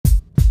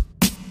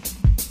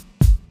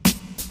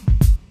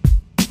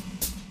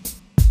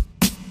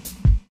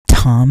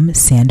Tom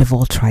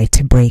Sandoval tried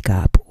to break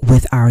up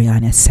with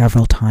Ariana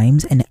several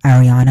times, and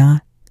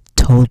Ariana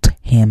told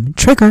him,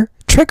 trigger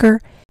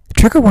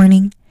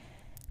warning,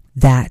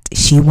 that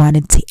she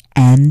wanted to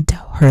end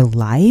her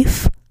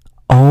life.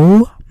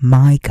 Oh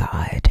my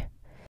God.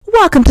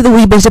 Welcome to the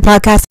We Bitch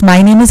Podcast.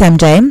 My name is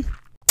MJ,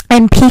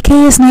 and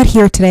PK is not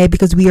here today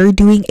because we are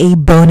doing a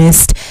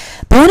bonus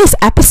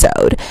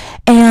episode,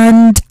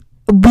 and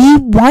we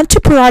want to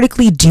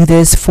periodically do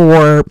this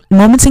for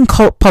moments in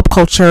pop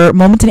culture,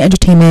 moments in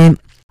entertainment,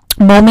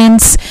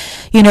 moments,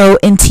 in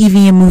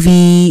TV and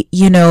movie,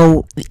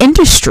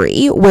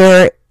 industry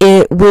where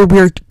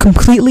we're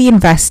completely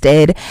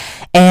invested,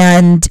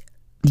 and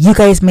you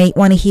guys might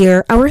want to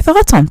hear our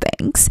thoughts on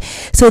things.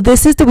 So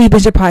this is the We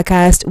Binge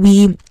Podcast.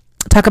 We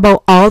talk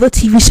about all the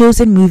TV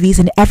shows and movies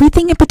and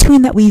everything in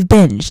between that we've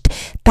binged.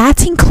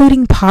 That's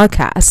including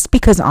podcasts,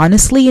 because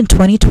honestly, in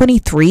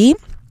 2023,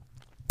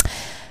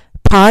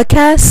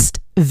 podcast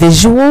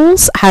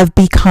visuals have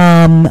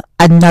become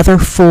another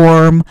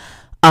form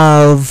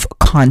of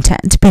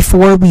content.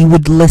 Before, we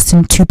would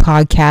listen to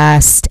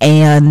podcasts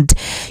and,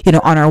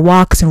 on our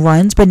walks and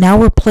runs, but now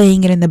we're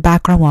playing it in the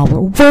background while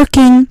we're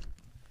working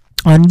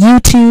on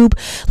YouTube,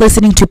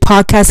 listening to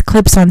podcast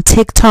clips on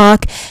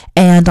TikTok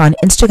and on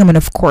Instagram, and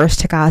of course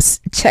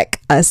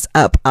check us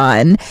up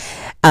on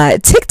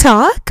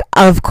TikTok,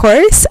 of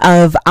course,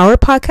 of our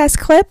podcast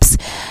clips.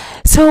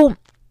 So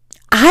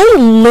I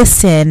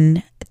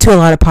listen to a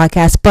lot of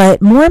podcasts,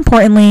 but more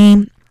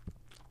importantly,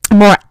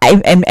 more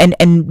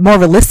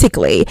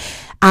realistically,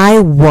 I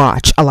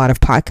watch a lot of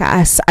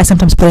podcasts. I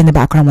sometimes put it in the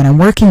background when I'm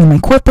working in my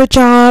corporate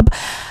job.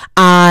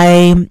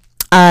 I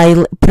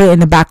put it in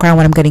the background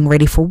when I'm getting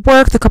ready for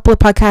work. The couple of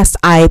podcasts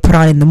I put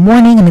on in the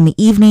morning and in the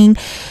evening.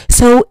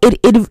 So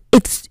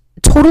it's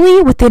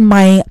totally within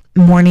my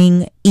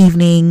morning,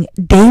 evening,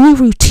 daily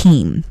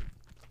routine.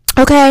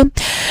 Okay.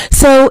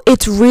 So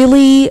it's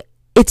really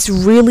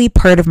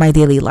part of my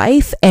daily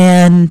life,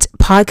 and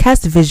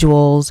podcast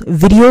visuals,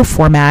 video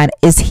format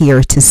is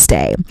here to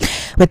stay.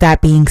 With that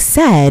being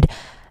said,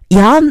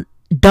 y'all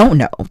don't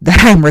know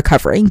that I'm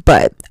recovering,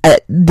 but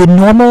the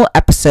normal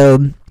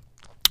episode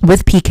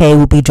with PK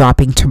will be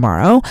dropping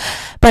tomorrow,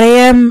 but I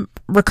am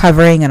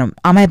recovering and I'm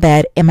on my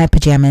bed in my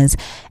pajamas,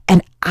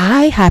 and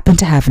I happen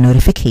to have a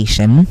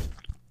notification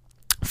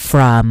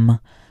from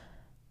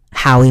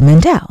Howie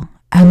Mandel.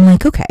 I'm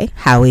like, okay,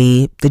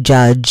 Howie, the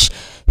judge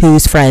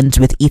who's friends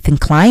with Ethan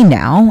Klein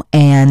now,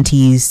 and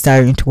he's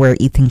starting to wear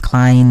Ethan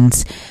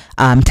Klein's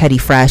Teddy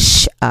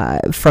Fresh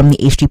from the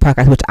HD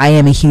podcast, which I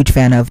am a huge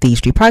fan of the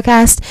HD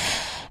podcast.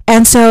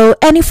 And so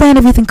any friend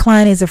of Ethan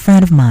Klein is a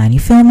friend of mine, you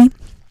feel me?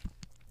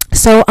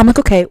 So I'm like,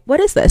 okay, what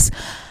is this?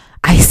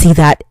 I see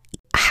that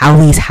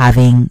Howie's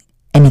having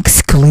an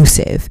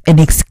exclusive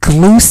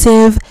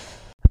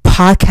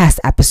podcast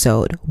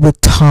episode with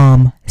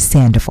Tom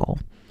Sandoval.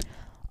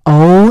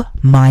 Oh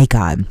my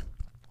God.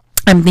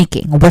 I'm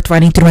thinking, what's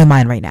running through my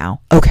mind right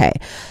now? Okay,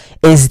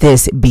 is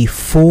this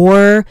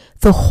before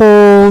the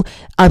whole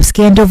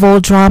Sandoval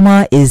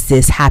drama? Is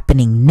this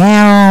happening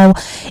now?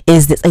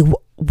 Is this like,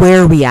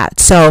 where are we at?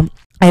 So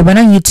I went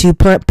on YouTube,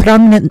 put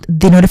on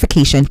the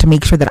notification to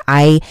make sure that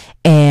I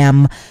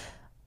am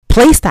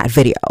place that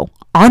video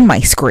on my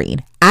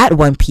screen at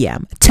 1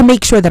 p.m. to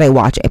make sure that I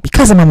watch it,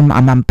 because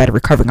I'm better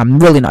recovering. I'm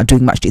really not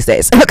doing much these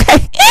days.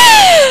 Okay,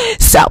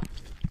 so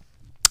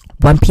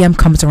 1 p.m.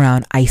 comes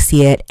around, I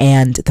see it,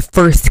 and the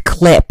first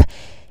clip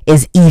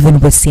is even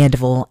with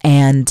Sandoval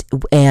and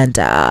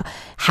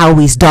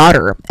Howie's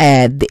daughter,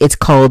 and it's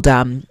called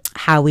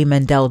Howie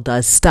Mandel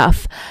Does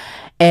Stuff,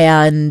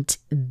 and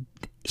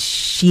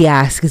she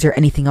asks, is there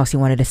anything else you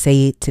wanted to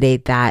say today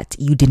that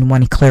you didn't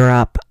want to clear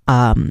up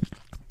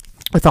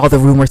with all the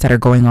rumors that are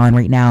going on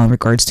right now in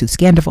regards to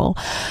Sandoval?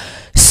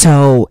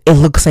 So it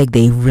looks like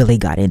they really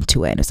got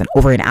into it. It's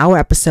over an hour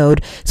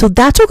episode. So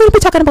that's what we're going to be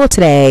talking about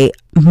today.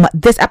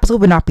 This episode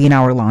will not be an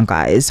hour long,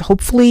 guys.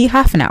 Hopefully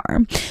half an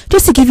hour.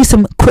 Just to give you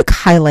some quick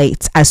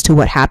highlights as to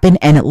what happened.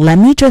 And let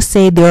me just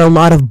say, there are a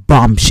lot of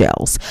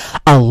bombshells.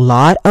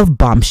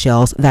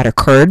 That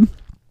occurred.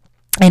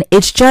 And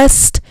it's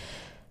just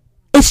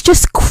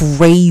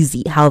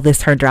crazy how this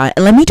turned around.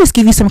 And let me just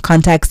give you some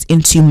context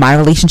into my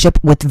relationship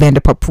with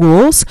Vanderpump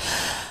Rules.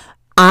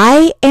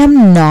 I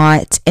am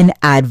not an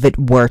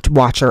avid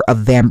watcher of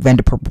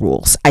Vanderpump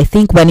Rules. I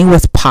think when it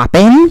was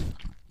popping,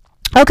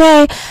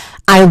 okay,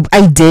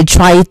 I did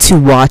try to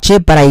watch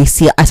it, but I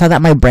saw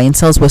that my brain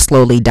cells were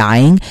slowly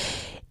dying.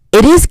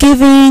 It is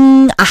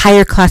giving a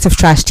higher class of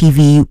trash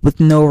TV with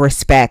no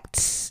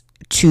respect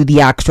to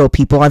the actual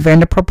people on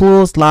Vanderpump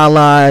Rules,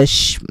 Lala,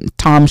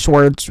 Tom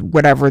Schwartz,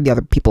 whatever the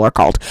other people are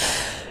called.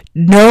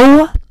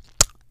 No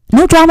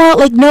drama,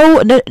 like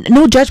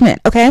no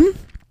judgment, okay?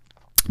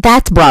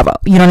 That's Bravo.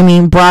 You know what I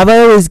mean?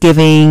 Bravo is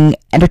giving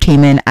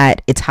entertainment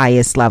at its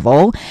highest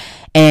level.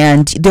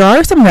 And there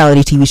are some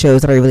reality TV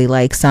shows that I really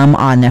like, some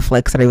on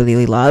Netflix that I really,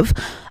 really love.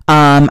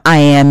 I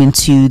am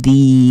into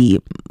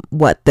the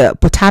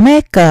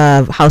Potomac,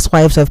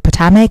 Housewives of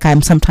Potomac.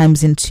 I'm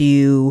sometimes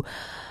into,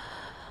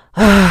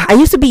 I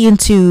used to be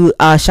into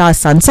Shaw's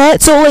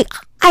Sunset. So like,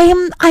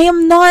 I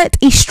am not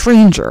a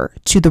stranger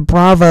to the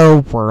Bravo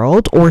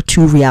world or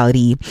to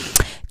reality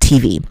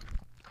TV.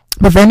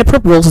 But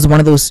Vanderpump Rules is one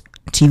of those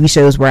TV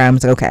shows where I'm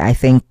like, okay, I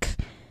think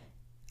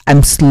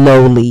I'm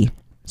slowly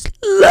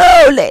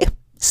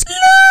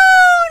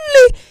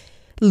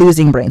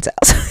losing brain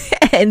cells.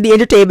 And the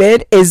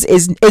entertainment is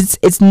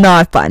it's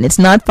not fun. It's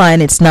not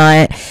fun. It's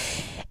not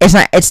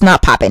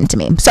popping to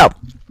me. So,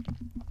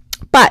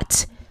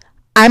 but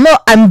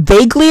I'm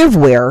vaguely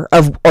aware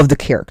of the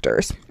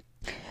characters.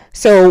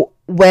 So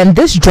when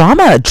this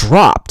drama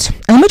dropped,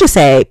 and let me just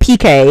say,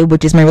 PK,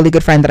 which is my really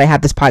good friend that I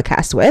have this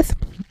podcast with,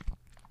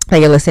 that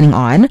you're listening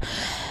on,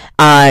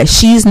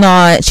 she's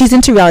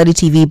into reality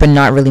TV, but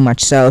not really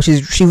much so.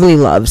 She really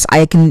loves,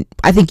 I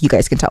think you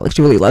guys can tell, like,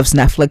 she really loves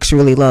Netflix. She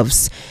really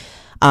loves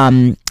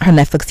her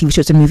Netflix TV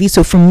shows and movies.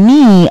 So for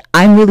me,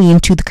 I'm really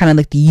into the kind of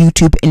like the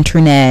YouTube,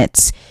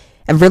 internet,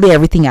 and really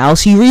everything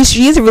else. She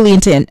is really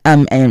into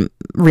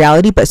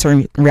reality, but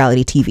certain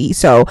reality TV.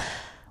 So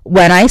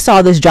when I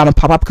saw this drama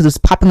pop up, because it was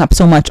popping up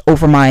so much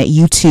over my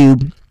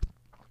YouTube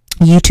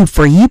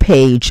For You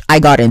page, I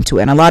got into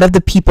it. And a lot of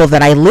the people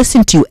that I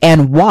listen to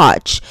and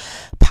watch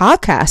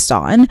podcasts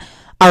on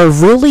are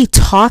really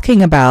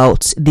talking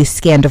about this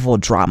Sandoval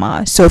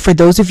drama. So for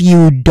those of you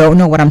who don't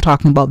know what I'm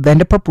talking about,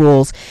 Vanderpump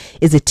Rules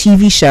is a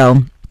TV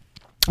show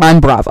on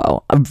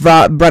Bravo.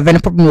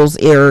 Vanderpump Rules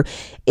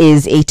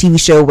is a TV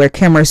show where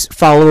cameras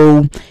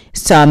follow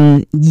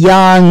some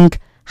young,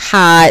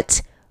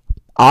 hot,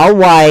 all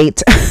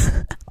white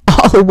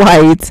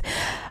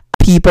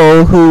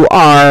people who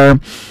are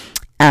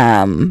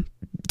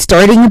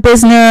starting a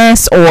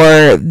business,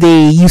 or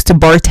they used to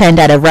bartend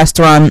at a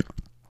restaurant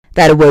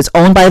that was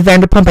owned by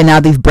Vanderpump, and now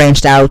they've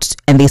branched out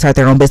and they start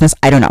their own business.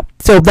 I don't know.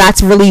 So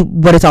that's really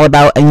what it's all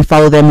about, and you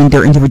follow them in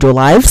their individual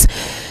lives.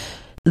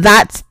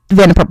 That's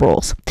Vanderpump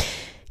Rules.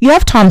 You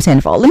have Tom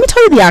Sandoval. Let me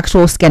tell you the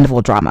actual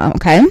Sandoval drama,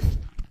 okay?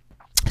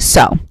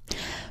 So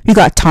you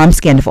got Tom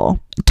Sandoval.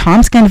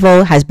 Tom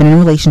Sandoval has been in a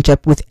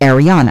relationship with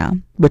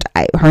Ariana, which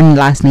her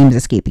last name is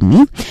escaping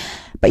me,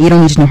 but you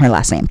don't need to know her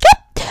last name.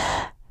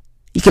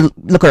 You can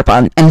look her up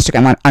on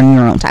Instagram on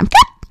your own time.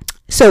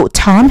 So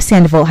Tom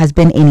Sandoval has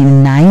been in a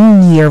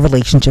 9-year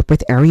relationship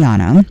with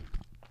Ariana.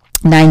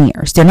 9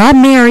 years. They're not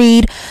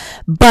married,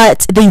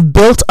 but they've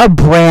built a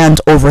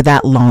brand over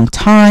that long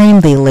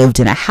time. They lived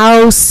in a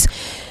house.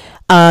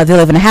 They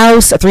live in a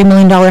house, a $3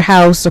 million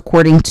house,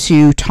 according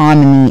to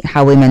Tom in the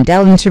Howie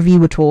Mandel interview,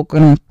 which we're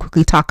going to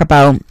quickly talk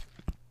about.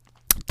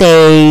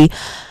 They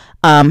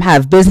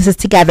have businesses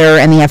together,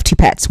 and they have 2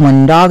 pets,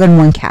 1 dog and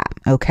 1 cat,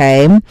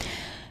 okay?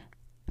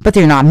 But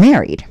they're not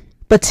married.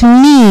 But to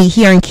me,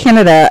 here in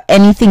Canada,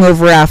 anything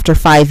over after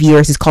 5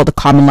 years is called a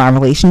common law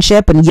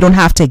relationship, and you don't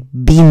have to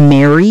be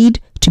married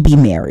to be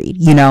married.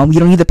 You know, you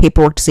don't need the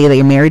paperwork to say that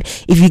you're married.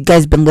 If you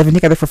guys have been living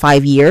together for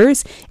 5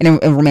 years in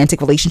a romantic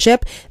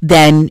relationship,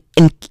 then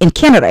in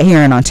Canada, here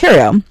in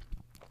Ontario,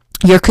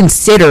 you're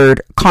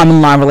considered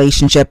common law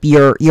relationship.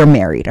 You're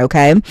married,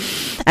 okay?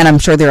 And I'm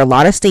sure there are a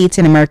lot of states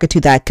in America too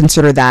that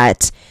consider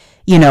that,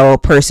 you know, a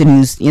person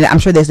who's, you know, I'm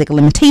sure there's like a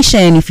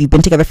limitation. If you've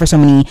been together for so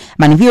many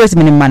amount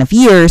of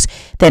years,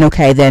 then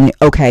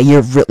okay,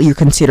 you're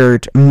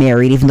considered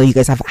married, even though you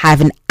guys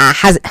haven't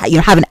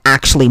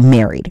actually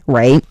married,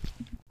 right?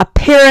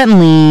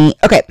 Apparently,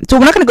 okay, so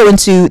we're not going to go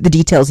into the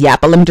details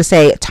yet, but let me just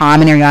say,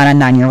 Tom and Ariana,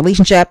 9-year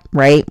relationship,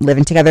 right?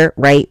 Living together,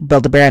 right?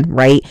 Build a brand,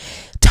 right?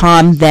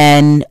 Tom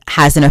then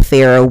has an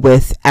affair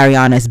with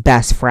Ariana's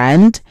best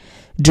friend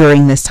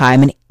during this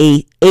time, an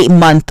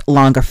 8-month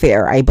long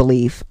affair, I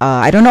believe.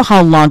 I don't know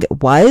how long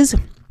it was,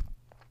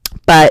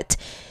 but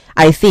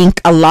I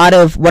think a lot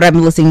of what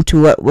I'm listening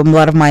to, a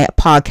lot of my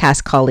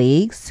podcast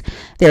colleagues,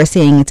 they're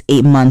saying it's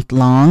 8-month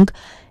long.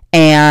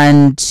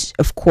 And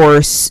of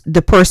course,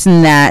 the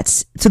person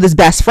this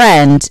best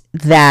friend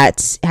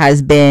that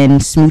has been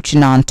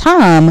smooching on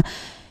Tom,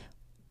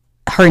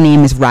 her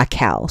name is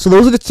Raquel. So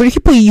those are the 3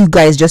 people you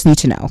guys just need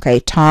to know, okay?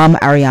 Tom,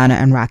 Ariana,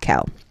 and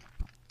Raquel.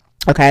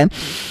 Okay?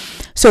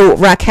 So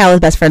Raquel is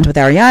best friends with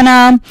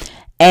Ariana,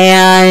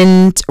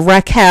 and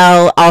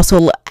Raquel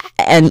also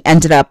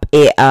ended up,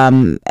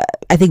 I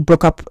think,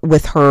 broke up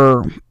with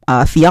her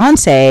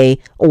fiance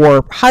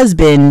or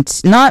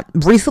husband, not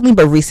recently,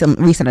 but recent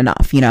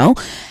enough, you know.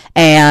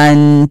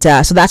 And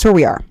so that's where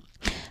we are.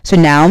 So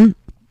now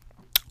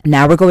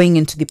we're going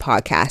into the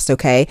podcast.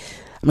 Okay,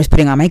 I'm just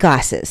putting on my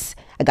glasses.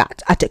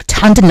 I took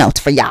tons of notes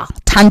for y'all.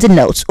 Tons of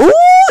notes. Ooh,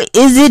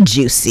 is it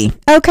juicy?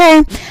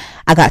 Okay.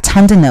 I got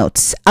tons of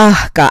notes.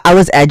 Oh God, I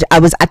was at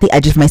the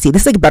edge of my seat.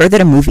 This is like better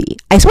than a movie.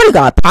 I swear to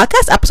God,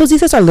 podcast episodes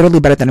these days are literally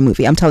better than a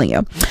movie. I'm telling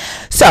you.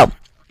 So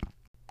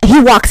he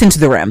walks into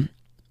the room.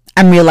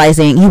 I'm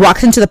realizing he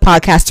walks into the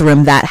podcast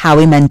room that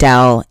Howie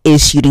Mandel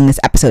is shooting this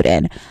episode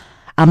in.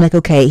 I'm like,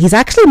 okay, he's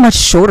actually much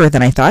shorter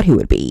than I thought he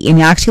would be, and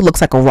he actually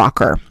looks like a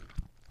rocker.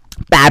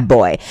 Bad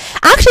boy.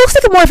 Actually looks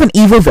like more of an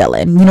evil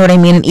villain. You know what I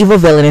mean? An evil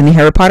villain in the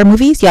Harry Potter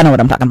movies. Y'all know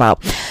what I'm talking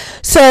about.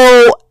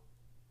 So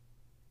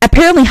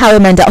apparently Howie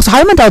Mandel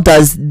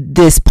does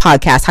this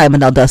podcast, Howie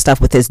Mandel Does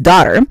Stuff, with his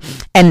daughter.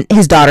 And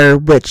his daughter,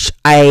 which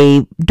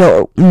I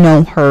don't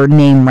know her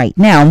name right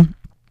now,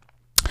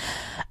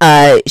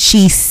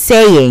 she's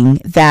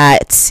saying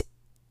that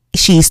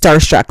she's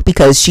starstruck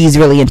because she's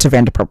really into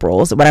Vanderpump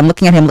Rules. But I'm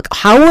looking at him like,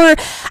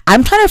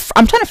 I'm trying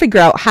to figure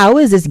out how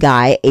is this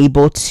guy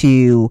able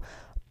to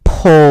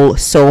pull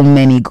so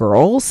many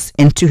girls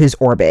into his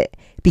orbit,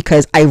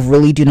 because I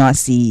really do not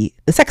see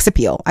the sex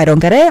appeal. I don't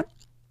get it.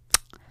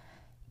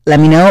 Let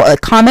me know, a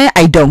comment.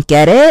 I don't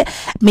get it.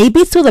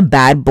 Maybe it's still the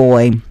bad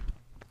boy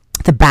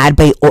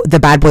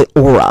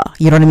aura.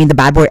 You know what I mean? The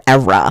bad boy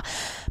era.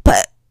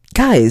 But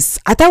guys,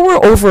 I thought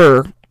we're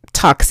over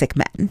toxic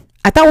men.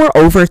 I thought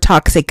we're over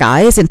toxic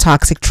guys and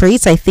toxic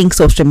traits. I think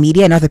social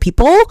media and other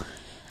people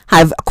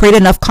have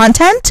created enough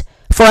content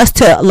for us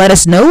to let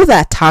us know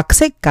that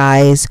toxic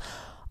guys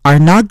are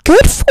not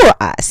good for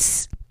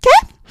us.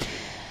 Okay?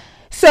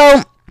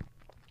 So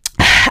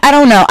I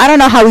don't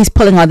know how he's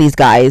pulling all these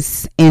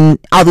girls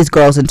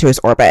into his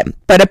orbit.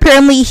 But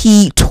apparently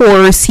he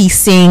tours, he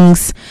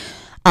sings,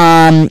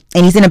 and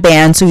he's in a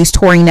band, so he's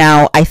touring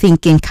now, I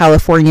think in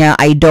California.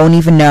 I don't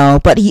even know,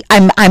 but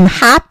I'm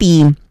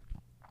happy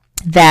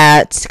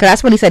that, because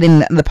that's what he said in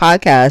the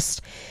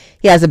podcast,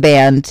 he has a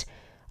band,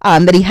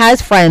 that he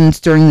has friends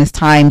during this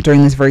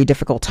very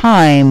difficult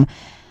time,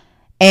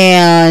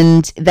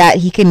 and that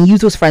he can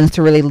use those friends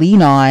to really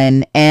lean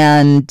on.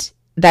 And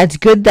that's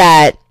good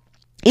that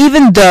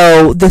even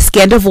though the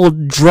scandal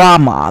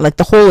drama, like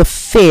the whole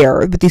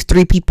affair with these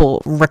three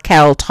people,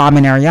 Raquel, Tom,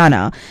 and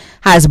Ariana,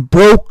 has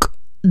broke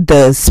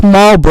the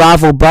small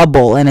Bravo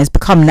bubble and has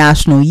become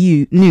national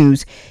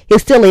news,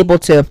 he's still able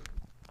to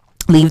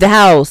leave the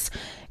house,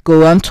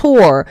 go on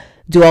tour,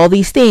 do all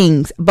these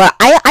things. But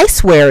I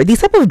swear,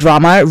 these type of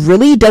drama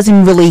really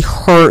doesn't really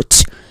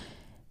hurt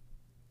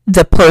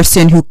the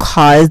person who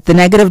caused the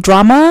negative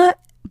drama,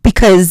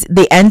 because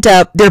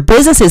their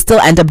businesses still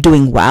end up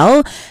doing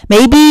well.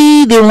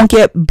 Maybe they won't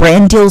get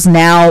brand deals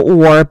now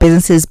or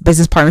business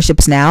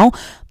partnerships now,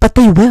 but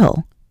they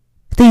will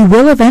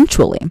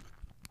eventually.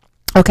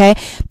 Okay,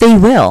 they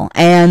will,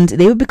 and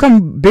they will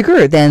become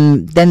bigger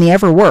than they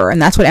ever were. And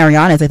that's what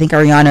Ariana is. I think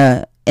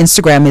Ariana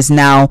Instagram is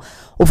now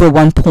over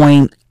 1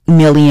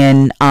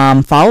 million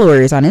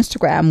followers on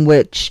Instagram,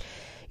 which,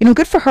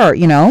 good for her,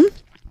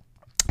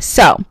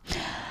 So,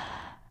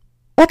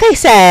 like I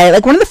said,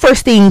 like one of the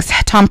first things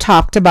Tom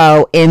talked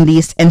about in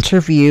this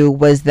interview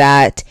was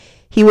that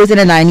he was in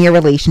a 9-year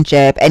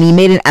relationship, and he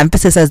made an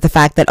emphasis as the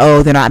fact that,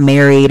 they're not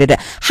married.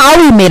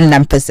 Howie made an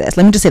emphasis.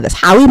 Let me just say this.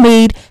 Howie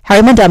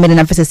Mandel made an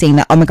emphasis saying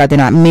that, oh my God, they're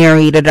not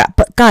married.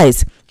 But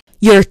guys,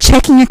 your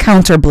checking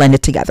accounts are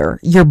blended together.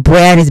 Your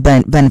brand is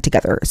blended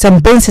together. Some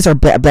businesses are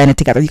blended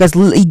together. You guys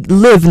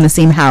live in the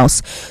same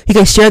house. You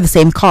guys share the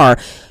same car.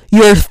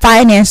 Your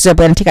finances are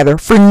blended together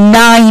for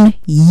 9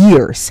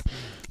 years.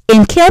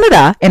 In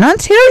Canada, in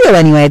Ontario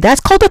anyway, that's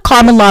called a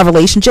common law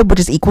relationship, which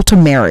is equal to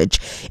marriage.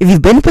 If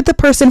you've been with the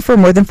person for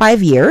more than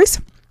 5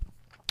 years,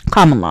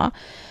 common law.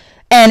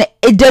 And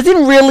it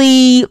doesn't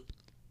really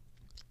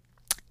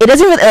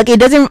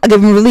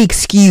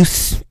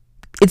excuse.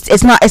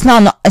 It's not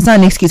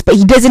an excuse, but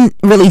he doesn't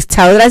really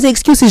tell it as an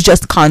excuse. It's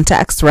just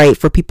context, right?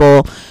 For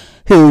people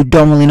who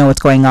don't really know what's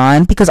going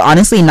on. Because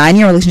honestly,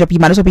 9-year relationship, you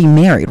might as well be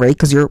married, right?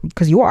 Because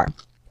you are.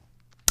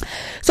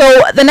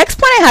 So the next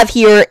point I have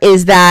here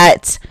is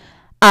that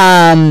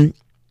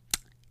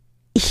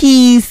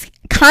he's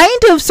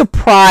kind of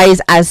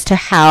surprised as to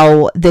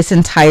how this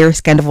entire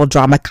scandal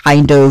drama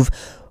kind of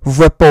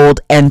rippled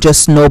and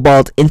just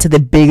snowballed into the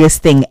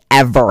biggest thing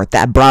ever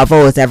that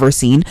Bravo has ever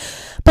seen.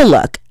 But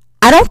look,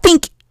 I don't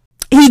think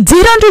he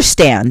did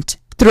understand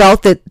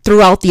throughout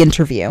the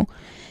interview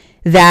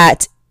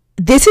that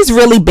this is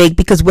really big,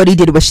 because what he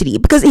did was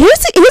shitty. Because here's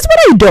what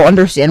I don't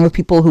understand with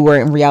people who are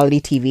in reality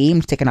TV. I'm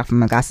just taking off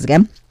my glasses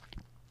again.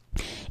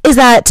 Is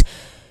that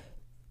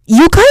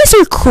you guys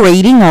are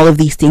creating all of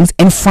these things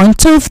in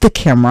front of the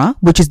camera,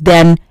 which is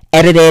then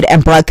edited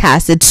and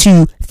broadcasted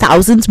to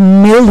thousands,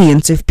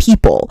 millions of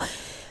people.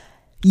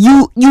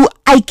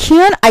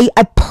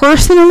 I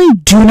personally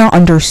do not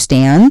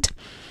understand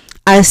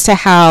as to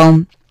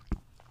how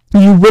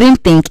you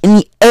wouldn't think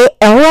in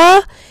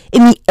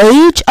the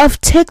age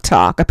of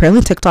TikTok,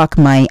 apparently TikTok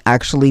might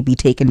actually be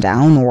taken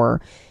down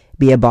or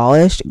be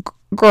abolished.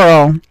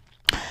 Girl,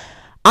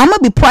 I'm going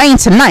to be praying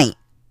tonight.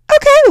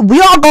 Okay, we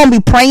all going to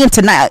be praying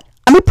tonight.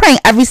 I'm going to be praying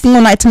every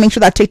single night to make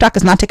sure that TikTok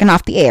is not taken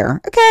off the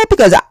air. Okay,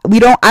 because I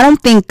don't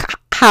think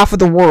most of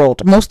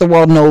the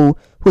world know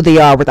who they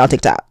are without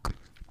TikTok.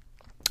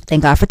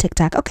 Thank God for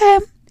TikTok. Okay.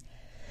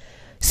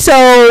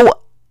 So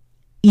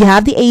you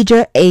have the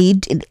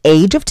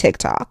age of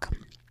TikTok.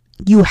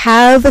 You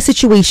have a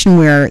situation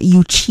where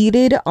you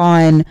cheated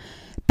on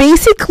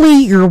basically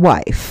your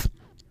wife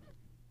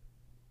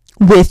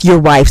with your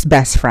wife's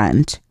best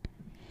friend.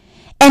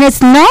 And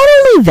it's not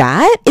only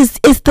that,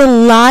 it's the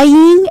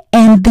lying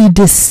and the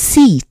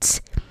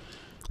deceit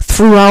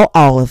throughout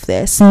all of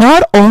this.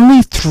 Not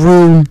only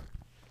through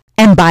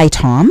and by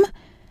Tom,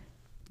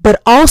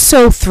 but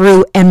also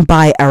through and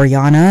by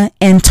Ariana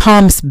and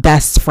Tom's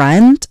best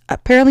friend,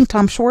 apparently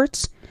Tom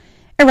Schwartz.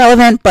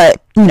 Irrelevant,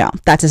 but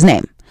that's his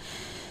name.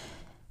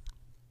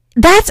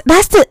 That's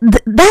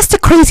the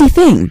crazy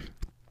thing.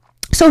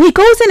 So he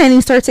goes in and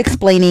he starts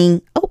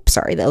explaining, oh,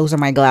 sorry, those are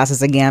my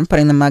glasses again,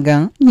 putting the mug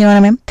on, you know what I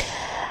mean?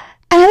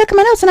 And I look at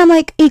my notes and I'm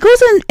like, he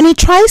goes in and he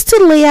tries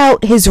to lay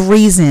out his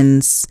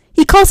reasons.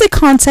 He calls it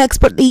context,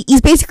 but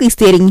he's basically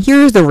stating,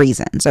 here's the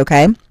reasons,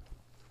 okay?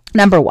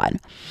 Number one,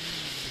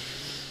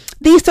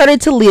 they started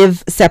to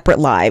live separate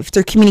lives.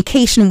 Their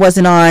communication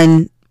wasn't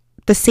on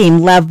the same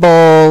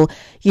level.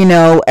 You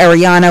know,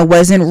 Ariana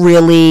wasn't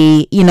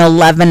really,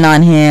 loving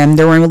on him.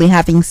 They weren't really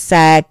having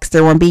sex.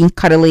 They weren't being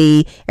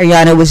cuddly.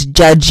 Ariana was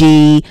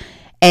judgy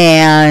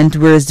and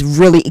was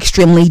really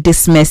extremely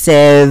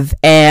dismissive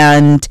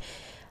and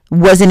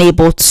wasn't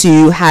able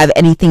to have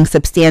anything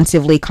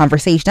substantively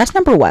conversation. That's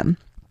number one.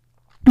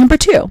 Number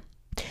two,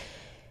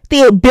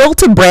 they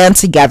built a brand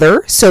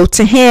together. So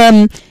to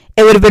him,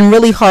 it would have been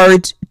really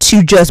hard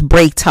to just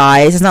break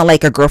ties. It's not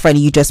like a girlfriend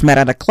you just met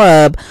at a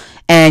club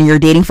and you're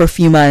dating for a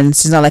few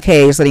months. It's not like,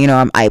 hey, just letting you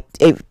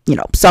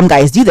know, some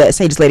guys do this.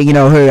 Hey, just letting you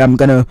know, hey, I'm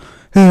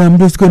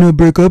just gonna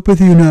break up with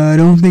you now. I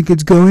don't think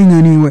it's going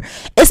anywhere.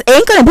 It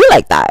ain't gonna be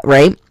like that,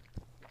 right?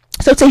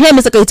 So to him,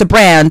 it's like, it's a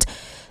brand.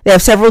 They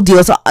have several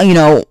deals,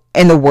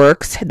 in the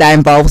works that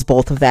involves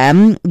both of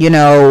them.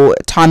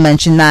 Tom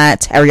mentioned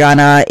that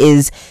Ariana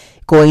is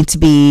going to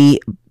be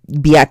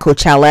at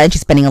Coachella and she's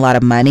spending a lot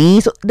of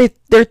money. So there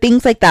are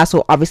things like that.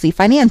 So obviously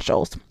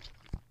financials.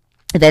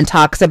 It then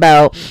talks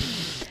about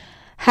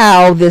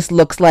how this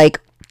looks like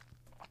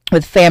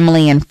with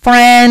family and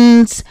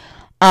friends.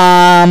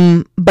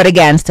 But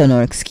again, still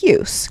no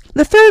excuse.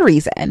 The third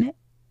reason,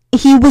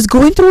 he was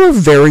going through a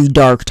very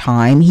dark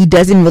time. He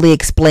doesn't really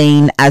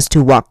explain as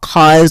to what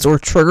caused or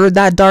triggered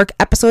that dark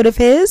episode of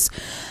his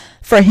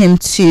for him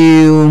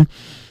to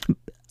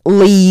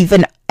leave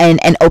an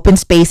open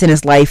space in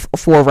his life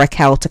for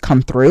Raquel to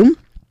come through.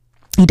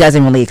 He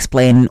doesn't really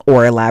explain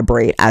or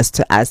elaborate as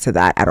to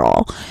that at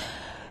all.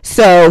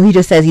 So he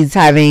just says he's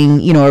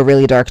having, a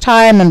really dark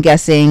time. I'm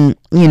guessing,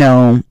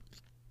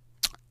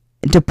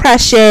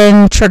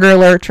 depression, trigger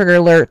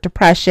alert,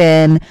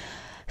 depression.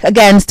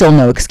 Again, still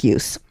no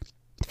excuse.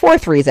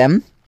 Fourth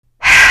reason,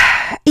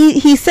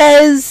 he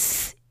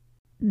says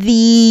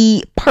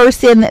the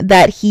person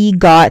that he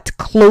got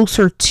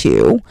closer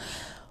to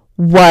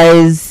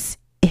was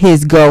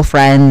his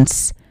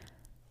girlfriend's,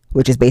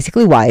 which is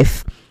basically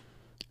wife,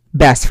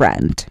 best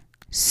friend.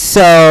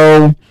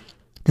 So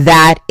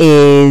that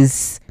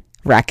is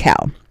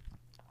Raquel.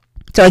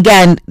 So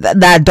again,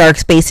 that dark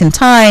space in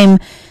time,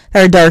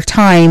 that dark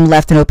time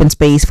left an open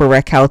space for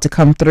Raquel to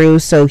come through.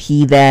 So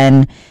he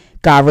then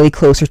got really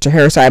closer to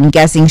her. So I'm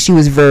guessing she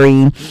was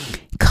very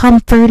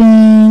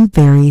comforting,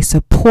 very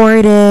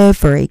supportive,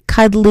 very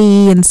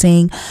cuddly, and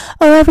saying,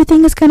 oh,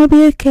 everything is gonna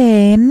be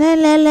okay, la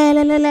la la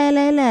la la la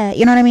la la,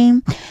 you know what I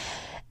mean?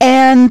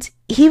 And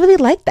he really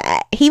liked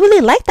that. He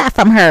really liked that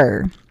from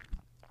her,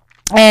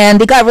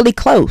 and they got really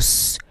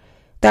close.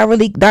 They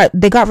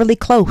got really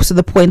close to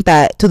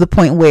the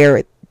point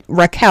where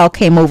Raquel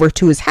came over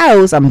to his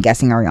house. I'm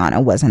guessing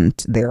Ariana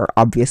wasn't there,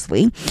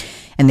 obviously,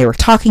 and they were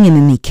talking, and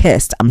then they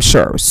kissed. I'm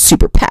sure it was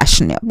super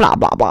passionate, blah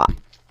blah blah.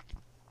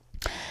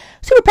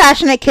 Super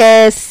passionate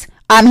kiss.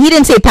 He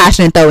didn't say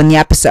passionate though in the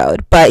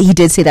episode, but he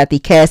did say that they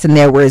kissed, and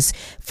there was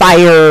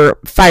fire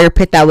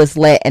pit that was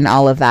lit and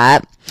all of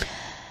that.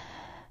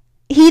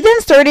 He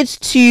then started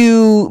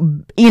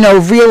to,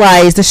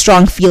 realize the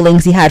strong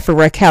feelings he had for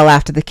Raquel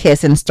after the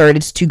kiss, and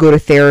started to go to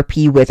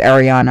therapy with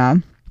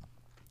Ariana.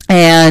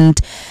 And,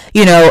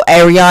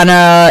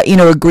 Ariana,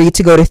 agreed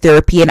to go to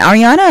therapy. And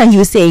Ariana, he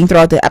was saying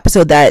throughout the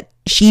episode that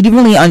she didn't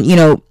really,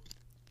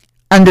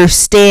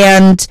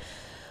 understand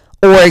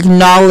or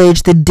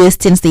acknowledge the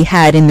distance they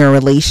had in their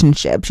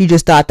relationship. She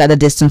just thought that the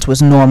distance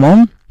was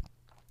normal.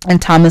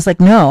 And Tom is like,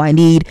 no, I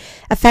need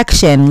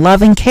affection,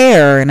 love, and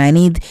care, and I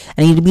need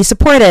to be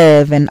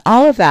supportive and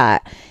all of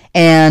that.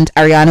 And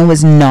Ariana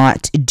was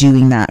not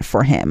doing that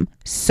for him.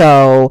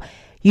 So,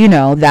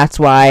 that's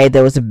why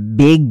there was a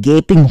big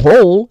gaping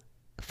hole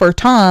for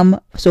Tom,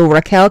 so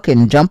Raquel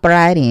can jump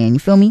right in. You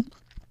feel me?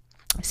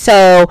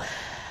 So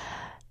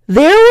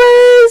there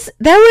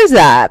was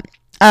that.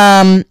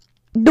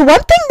 The one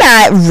thing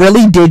that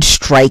really did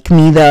strike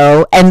me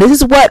though, and this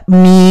is what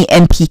me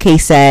and PK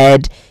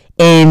said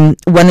in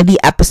one of the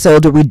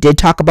episodes where we did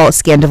talk about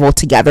Sandoval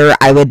together.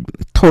 I would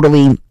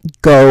totally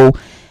go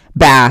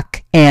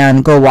back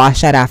and go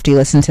watch that after you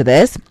listen to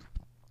this,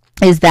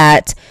 is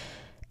that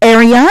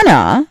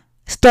Ariana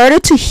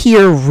started to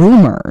hear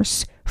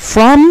rumors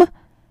from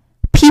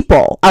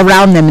people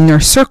around them in their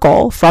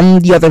circle, from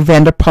the other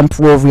Vanderpump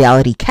Rules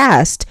reality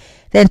cast,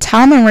 that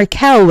Tom and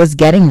Raquel was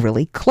getting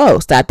really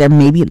close, that that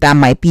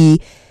might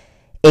be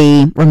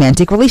a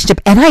romantic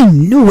relationship. And I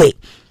knew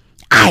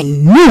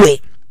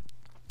it.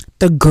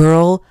 The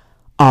girl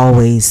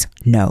always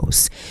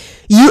knows.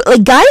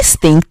 Guys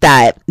think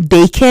that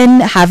they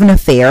can have an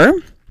affair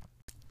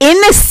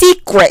in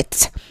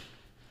secret,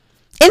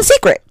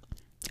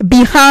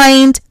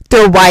 behind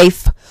their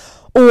wife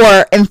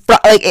or in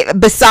front,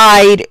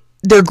 beside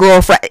their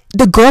girlfriend.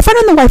 The girlfriend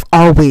and the wife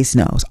always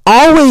knows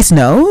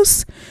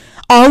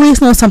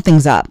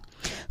something's up.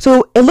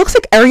 So it looks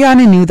like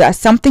Ariana knew that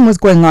something was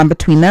going on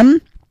between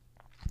them,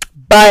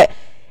 But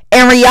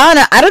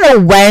Ariana, I don't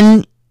know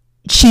when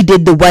she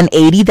did the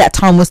 180 that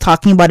Tom was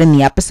talking about in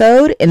the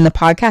episode, in the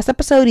podcast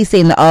episode. He's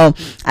saying that,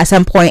 at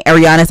some point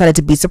Ariana started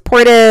to be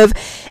supportive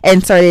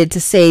and started to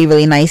say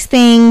really nice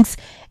things.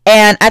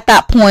 And at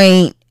that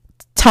point,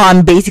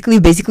 Tom basically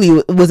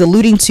was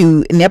alluding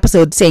to in the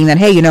episode, saying that,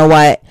 hey, you know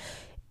what?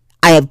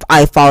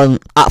 I've fallen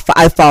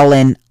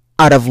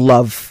out of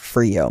love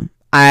for you.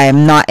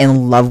 I'm not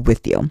in love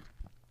with you.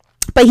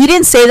 But he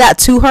didn't say that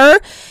to her.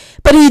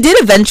 But he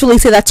did eventually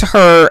say that to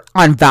her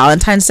on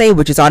Valentine's Day,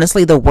 which is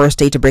honestly the worst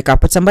day to break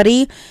up with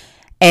somebody.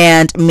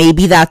 And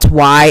maybe that's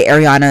why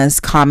Ariana's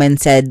comment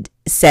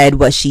said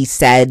what she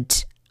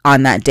said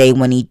on that day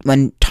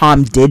when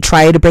Tom did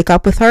try to break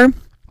up with her.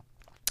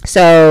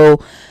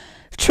 So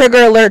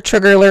trigger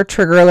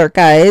alert,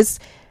 guys.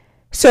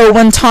 So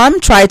when Tom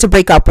tried to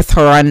break up with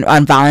her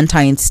on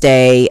Valentine's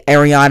Day,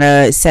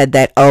 Ariana said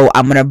that,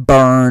 I'm going to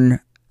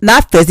burn.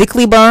 Not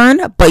physically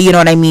burn, but you know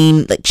what I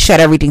mean? Like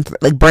shut everything,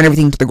 like burn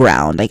everything to the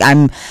ground. Like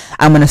I'm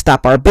going to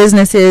stop our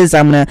businesses.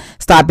 I'm going to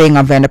stop being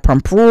on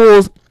Vanderpump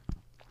Rules.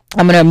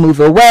 I'm going to move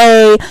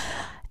away.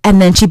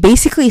 And then she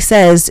basically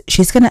says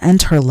she's going to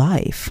end her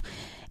life.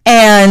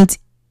 And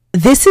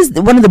this is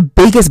one of the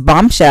biggest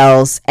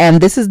bombshells.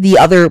 And this is the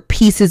other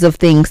pieces of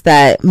things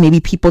that maybe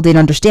people didn't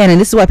understand. And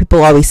this is why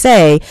people always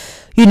say,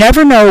 you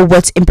never know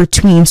what's in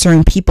between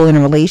certain people in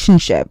a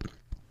relationship.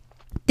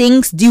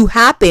 Things do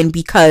happen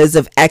because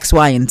of X,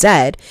 Y, and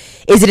Z.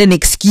 Is it an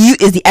excuse?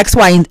 Is the X,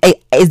 Y, and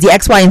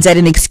Z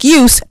an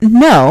excuse?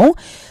 No.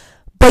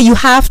 But you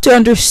have to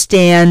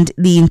understand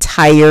the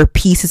entire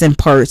pieces and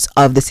parts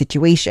of the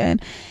situation.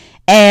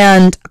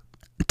 And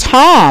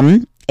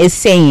Tom is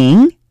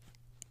saying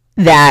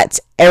that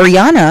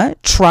Ariana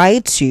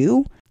tried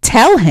to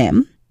tell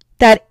him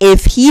that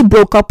if he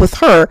broke up with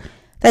her,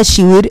 that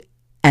she would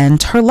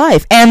end her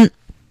life. And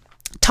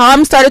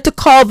Tom started to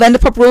call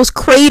Vanderpump Rules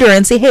crater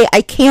and say, hey,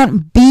 I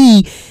can't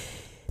be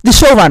the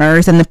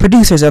showrunners and the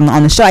producers on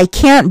the show. I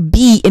can't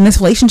be in this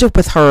relationship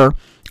with her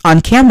on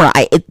camera.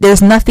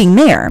 There's nothing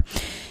there.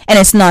 And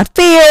it's not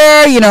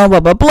fair, blah,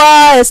 blah,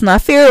 blah. It's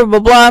not fair, blah,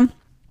 blah.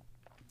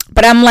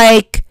 But I'm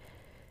like,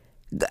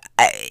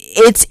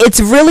 it's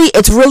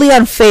really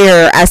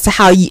unfair as to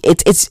how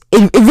it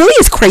really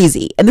is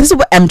crazy. And this is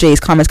what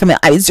MJ's comments come in.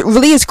 It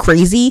really is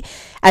crazy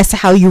as to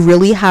how you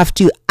really have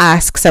to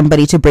ask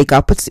somebody to break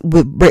up with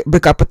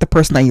the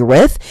person that you're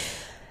with.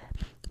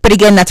 But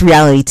again, that's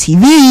reality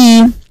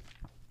TV.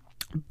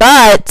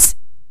 But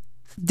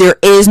there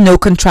is no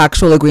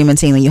contractual agreement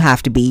saying that you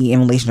have to be in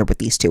a relationship with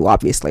these two,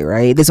 obviously,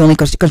 right? There's only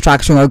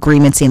contractual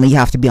agreement saying that you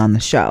have to be on the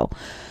show.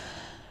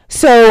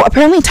 So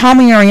apparently Tom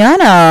and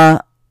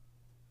Ariana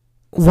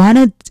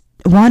wanted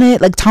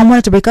like Tom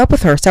wanted to break up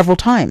with her several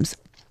times.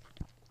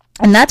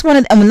 And that's one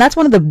of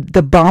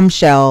the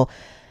bombshell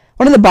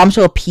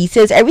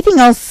pieces. Everything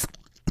else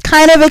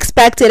kind of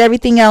expected,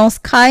 everything else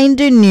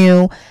kind of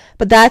new,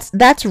 but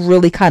that's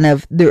really kind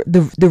of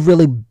the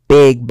really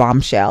big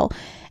bombshell.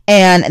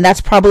 And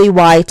that's probably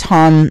why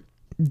Tom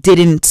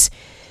didn't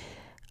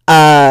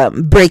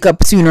break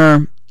up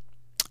sooner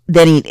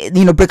than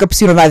break up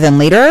sooner rather than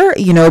later,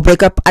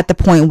 break up at the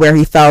point where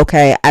he felt,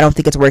 okay, I don't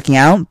think it's working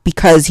out,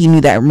 because he knew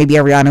that maybe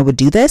Ariana would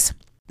do this.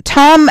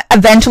 Tom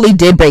eventually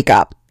did break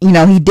up.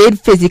 He did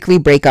physically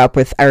break up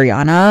with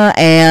Ariana,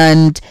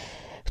 and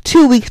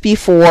 2 weeks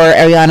before,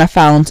 Ariana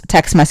found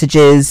text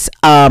messages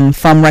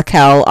from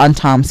Raquel on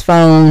Tom's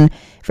phone.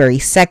 Very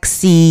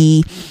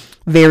sexy,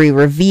 very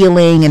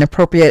revealing,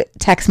 inappropriate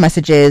text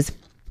messages.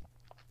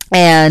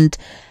 And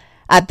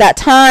at that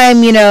time,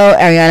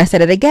 Ariana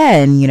said it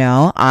again,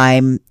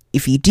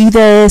 if you do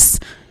this,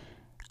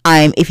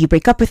 if you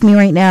break up with me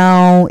right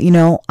now,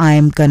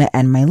 I'm going to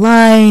end my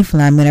life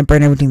and I'm going to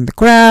burn everything to the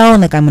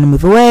ground. Like, I'm going to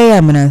move away.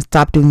 I'm going to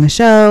stop doing the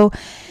show.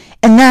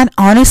 And that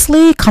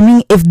honestly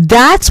if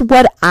that's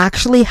what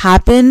actually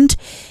happened,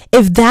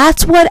 if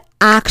that's what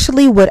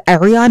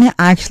Ariana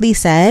actually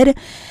said,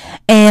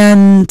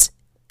 and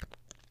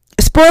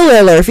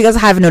spoiler alert, if you guys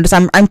haven't noticed,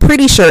 I'm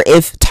pretty sure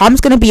if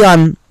Tom's going to be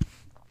on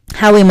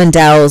Howie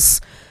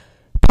Mandel's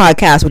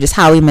podcast, which is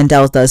Howie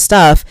Mandel Does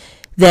Stuff,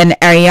 then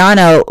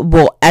Ariana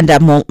will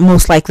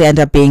most likely end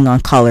up being on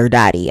Call Her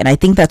Daddy. And I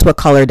think that's what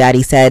Call Her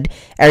Daddy said.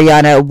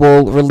 Ariana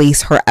will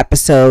release her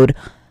episode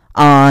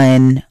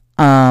on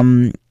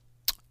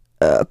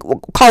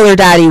Call Her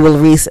Daddy will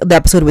release the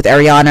episode with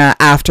Ariana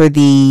after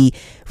the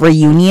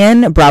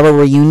Bravo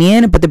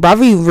reunion, but the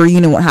Bravo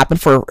reunion won't happen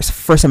for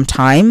some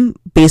time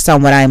based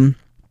on what I'm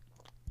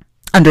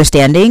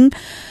understanding.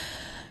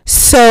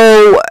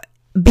 So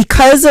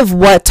because of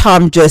what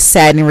Tom just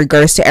said in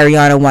regards to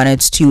Ariana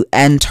wanted to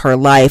end her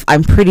life,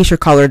 I'm pretty sure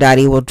Call Her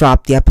Daddy will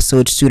drop the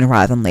episode sooner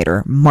rather than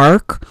later.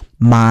 Mark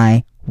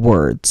my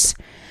words.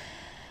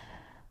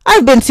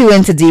 I've been too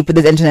into deep with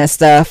this internet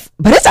stuff,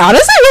 but it's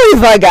honestly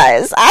really fun,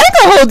 guys. I ain't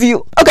gonna hold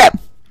you. Okay.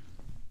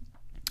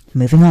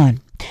 Moving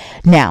on.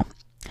 Now,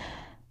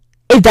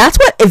 if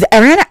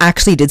Ariana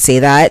actually did say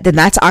that, then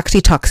that's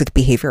actually toxic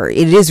behavior.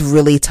 It is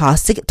really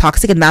toxic,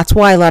 and that's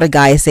why a lot of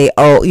guys say,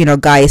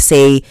 guys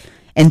say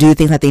and do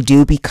things that they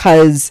do,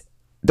 because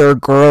there are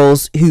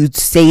girls who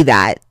say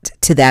that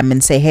to them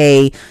and say,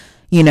 hey,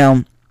 you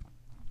know,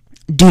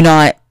 do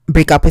not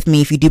break up with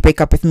me. If you do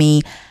break up with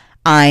me,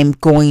 I'm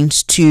going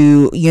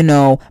to, you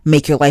know,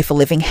 make your life a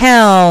living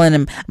hell, and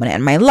I'm going to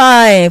end my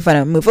life, and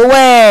I'm going to move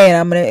away, and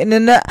I'm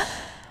going to...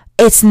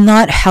 It's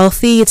not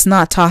healthy, it's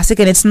not toxic,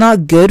 and it's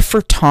not good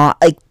for Tom,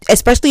 like,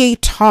 especially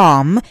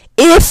Tom,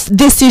 if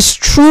this is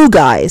true,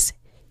 guys.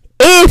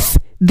 If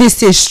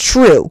this is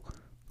true,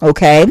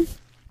 okay?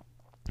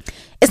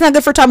 It's not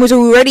good for Tom, who's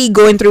already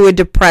going through a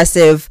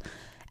depressive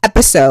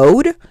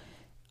episode,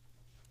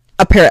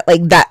 apparently,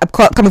 like that,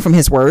 coming from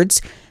his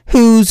words,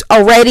 who's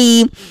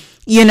already,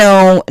 you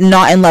know,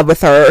 not in love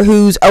with her,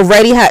 who's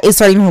already is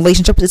starting a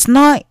relationship. It's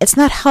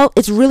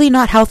really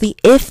not healthy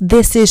if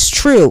this is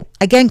true.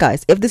 Again,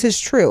 guys, if this is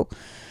true,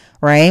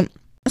 right?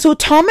 So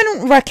Tom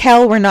and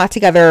Raquel were not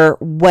together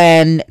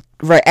when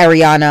Tom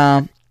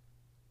and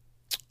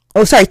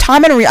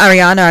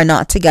Ariana are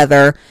not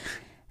together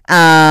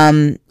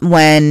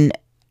when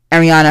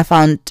Ariana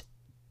found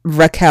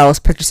Raquel's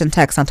pictures and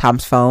texts on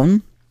Tom's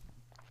phone,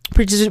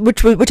 which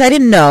I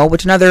didn't know,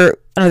 which another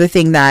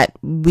thing that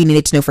we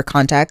needed to know for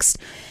context.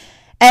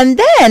 And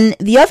then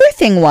the other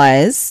thing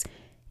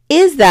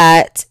is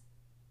that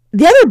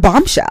the other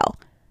bombshell,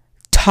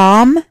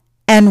 Tom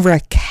and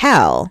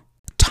Raquel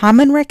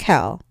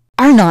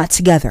are not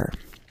together.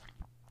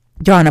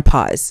 They're on a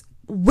pause,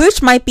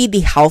 which might be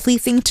the healthy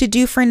thing to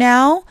do for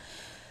now.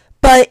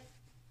 But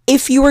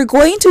if you were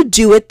going to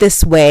do it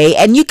this way,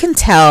 and you can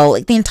tell,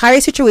 like, the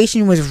entire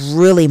situation was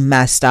really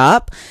messed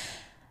up,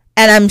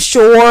 and I'm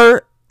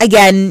sure,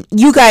 again,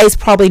 you guys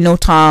probably know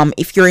Tom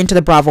if you're into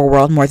the Bravo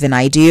world more than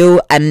I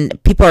do.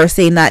 And people are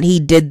saying that he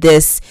did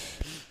this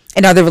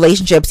in other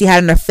relationships. He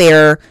had an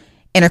affair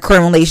in a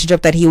current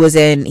relationship that he was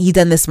in. He's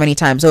done this many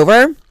times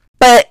over.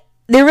 But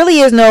there really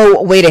is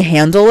no way to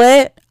handle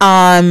it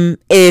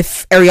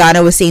if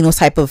Ariana was saying those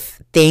type of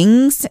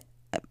things.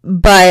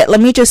 But let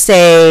me just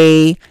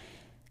say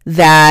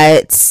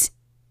that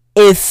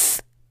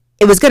if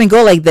it was going to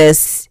go like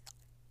this,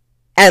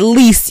 at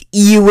least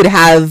you would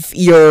have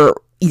your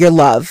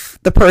love,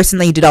 the person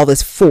that you did all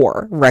this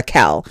for,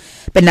 Raquel.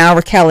 But now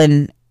Raquel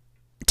and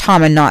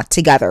Tom are not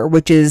together,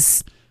 which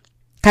is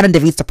kind of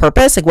defeats the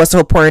purpose. Like, what's the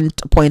whole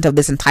point of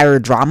this entire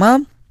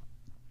drama?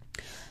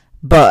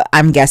 But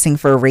I'm guessing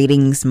for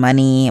ratings,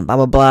 money, blah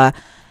blah blah.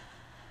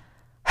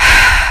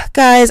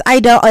 Guys,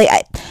 I don't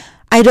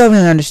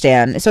even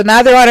understand. So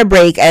now they're on a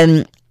break,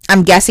 and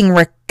I'm guessing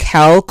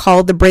Raquel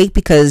called the break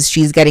because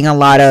she's getting a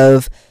lot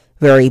of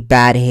very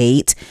bad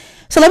hate.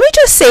 So let me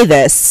just say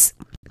this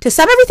to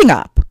sum everything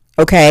up,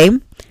 okay?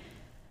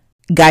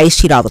 Guys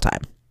cheat all the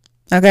time.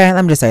 Okay,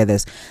 let me just say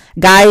this.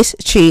 Guys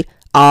cheat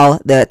all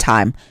the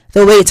time.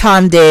 The way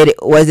Tom did,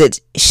 was it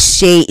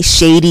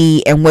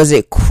shady, and was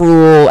it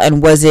cruel,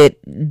 and was it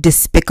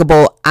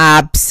despicable?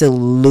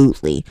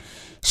 Absolutely.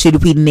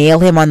 Should we nail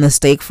him on the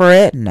stake for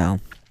it? No.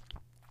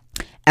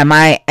 You know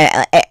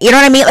what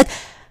I mean? Like,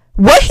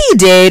 what he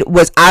did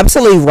was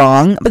absolutely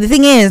wrong. But the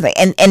thing is,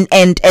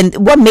 and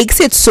what makes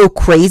it so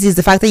crazy is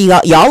the fact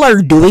that y'all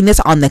are doing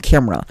this on the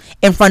camera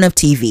in front of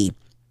TV.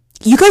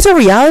 You guys are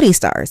reality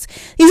stars.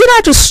 These are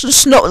not just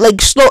just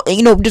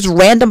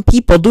random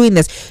people doing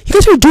this. You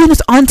guys are doing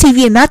this on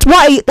TV, and that's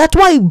why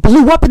it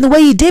blew up in the way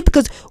it did,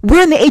 because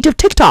we're in the age of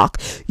TikTok.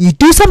 You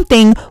do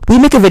something, we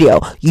make a video.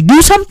 You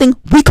do something,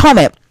 we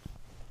comment.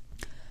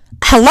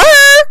 Hello?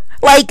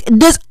 Like,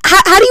 this,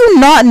 how do you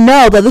not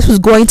know that this was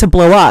going to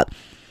blow up?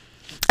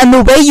 And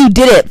the way you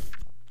did it,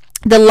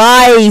 the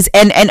lies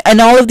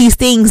and all of these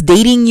things,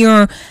 dating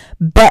your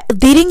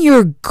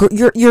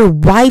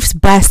wife's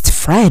best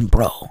friend,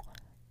 bro.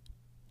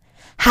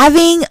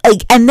 Having,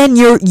 like, and then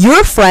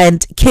your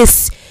friend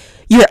kiss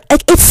your,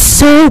 like, it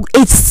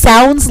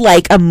sounds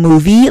like a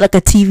movie, like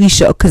a TV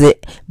show, because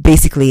it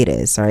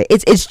is, all right?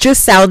 It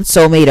just sounds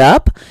so made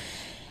up.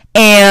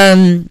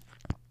 And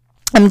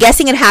I'm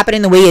guessing it happened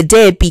in the way it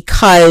did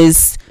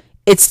because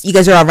you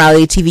guys are on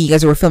reality TV, you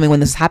guys were filming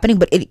when this is happening,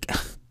 but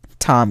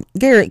Tom,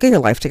 get your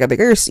life together.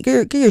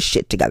 Get your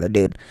shit together,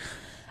 dude.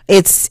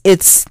 It's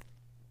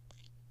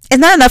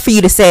not enough for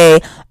you to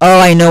say, oh,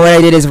 I know what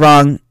I did is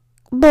wrong.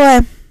 Boy,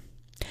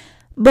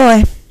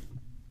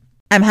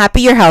 I'm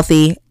happy you're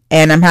healthy,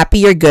 and I'm happy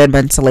you're good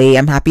mentally.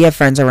 I'm happy you have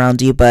friends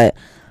around you, but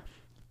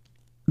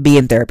be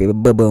in therapy,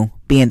 boo-boo.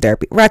 Be in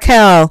therapy.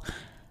 Raquel,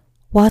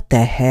 what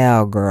the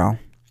hell, girl?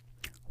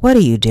 What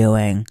are you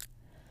doing?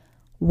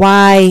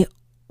 Why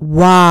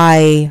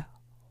would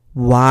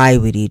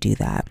you do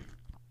that?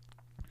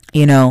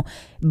 You know,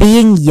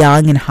 being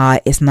young and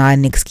hot is not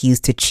an excuse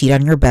to cheat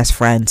on your best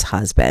friend's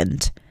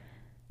husband.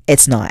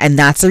 It's not. And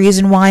that's the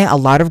reason why a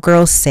lot of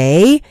girls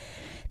say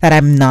that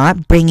I'm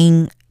not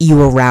bringing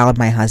you around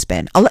my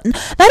husband. Not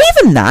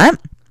even that.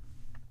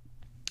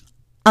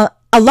 A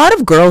lot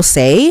of girls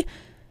say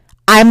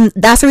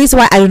that's the reason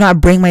why I do not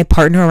bring my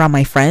partner around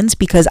my friends,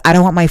 because I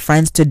don't want my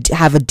friends to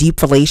have a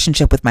deep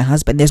relationship with my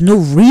husband. There's no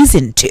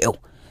reason to.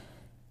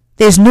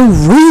 There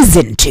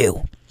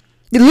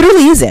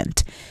literally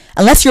isn't.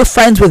 Unless you're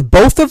friends with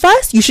both of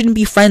us, you shouldn't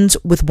be friends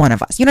with one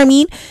of us. You know what I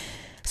mean?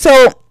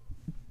 So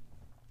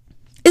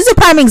This is a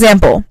prime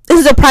example.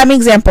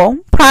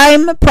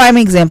 Prime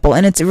example.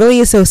 And it really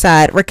is so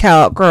sad.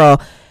 Raquel,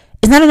 girl,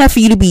 it's not enough for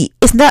you to be,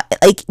 it's not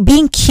like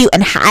being cute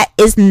and hot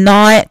is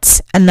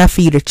not enough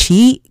for you to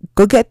cheat.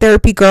 Go get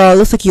therapy, girl. It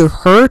looks like you're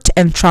hurt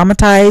and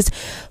traumatized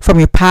from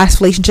your past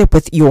relationship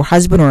with your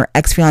husband or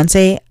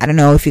ex-fiance. I don't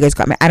know if you guys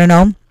got me. I don't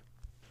know.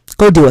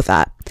 Go deal with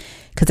that.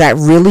 Because that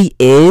really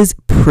is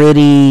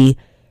pretty,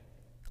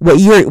 what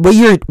you're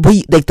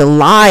like, the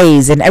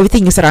lies and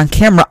everything you said on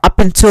camera up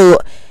until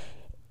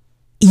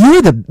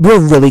you're a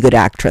really good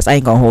actress. I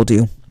ain't gonna hold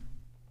you.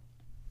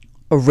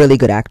 A really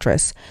good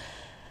actress.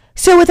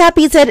 So with that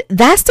being said,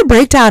 that's the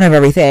breakdown of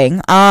everything.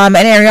 And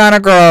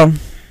Ariana, girl,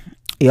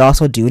 you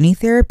also do need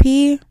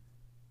therapy,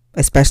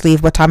 especially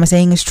if what Tom is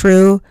saying is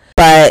true.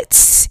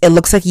 But it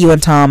looks like you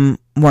and Tom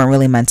weren't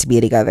really meant to be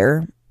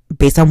together,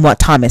 based on what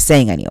Tom is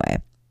saying anyway.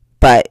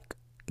 But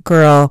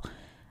girl,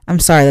 I'm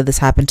sorry that this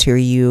happened to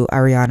you,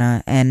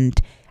 Ariana, and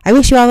I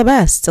wish you all the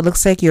best. It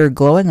looks like you're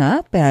glowing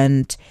up,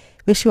 and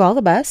wish you all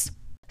the best.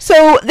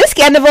 So this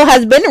scandal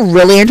has been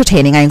really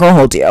entertaining. I ain't gonna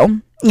hold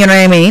you. You know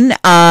what I mean?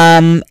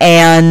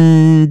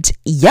 And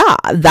yeah,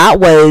 that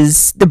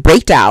was the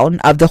breakdown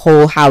of the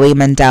whole Howie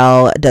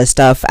Mandel Does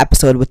Stuff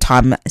episode with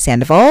Tom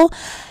Sandoval,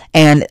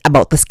 and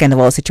about the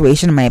scandal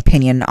situation, in my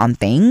opinion on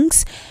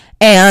things.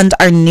 And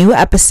our new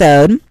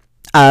episode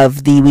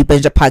of the We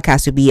Binge Up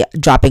podcast will be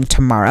dropping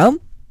tomorrow.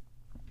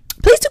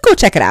 Please do go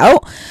check it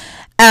out.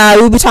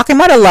 We'll be talking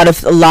about a lot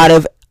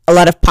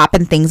of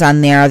poppin' things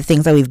on there,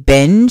 things that we've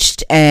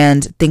binged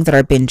and things that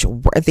are binge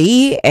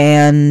worthy.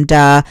 And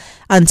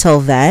until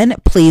then,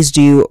 please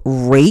do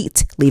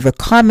rate, leave a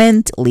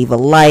comment, leave a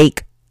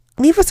like,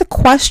 leave us a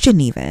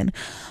question even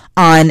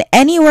on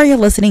anywhere you're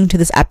listening to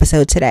this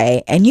episode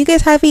today. And you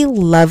guys have a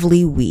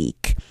lovely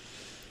week.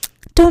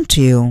 Don't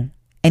do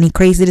any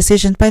crazy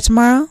decisions by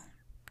tomorrow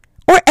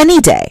or any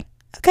day,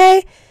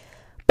 okay?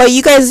 But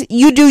you guys,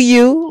 you do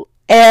you,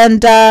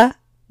 and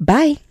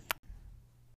bye.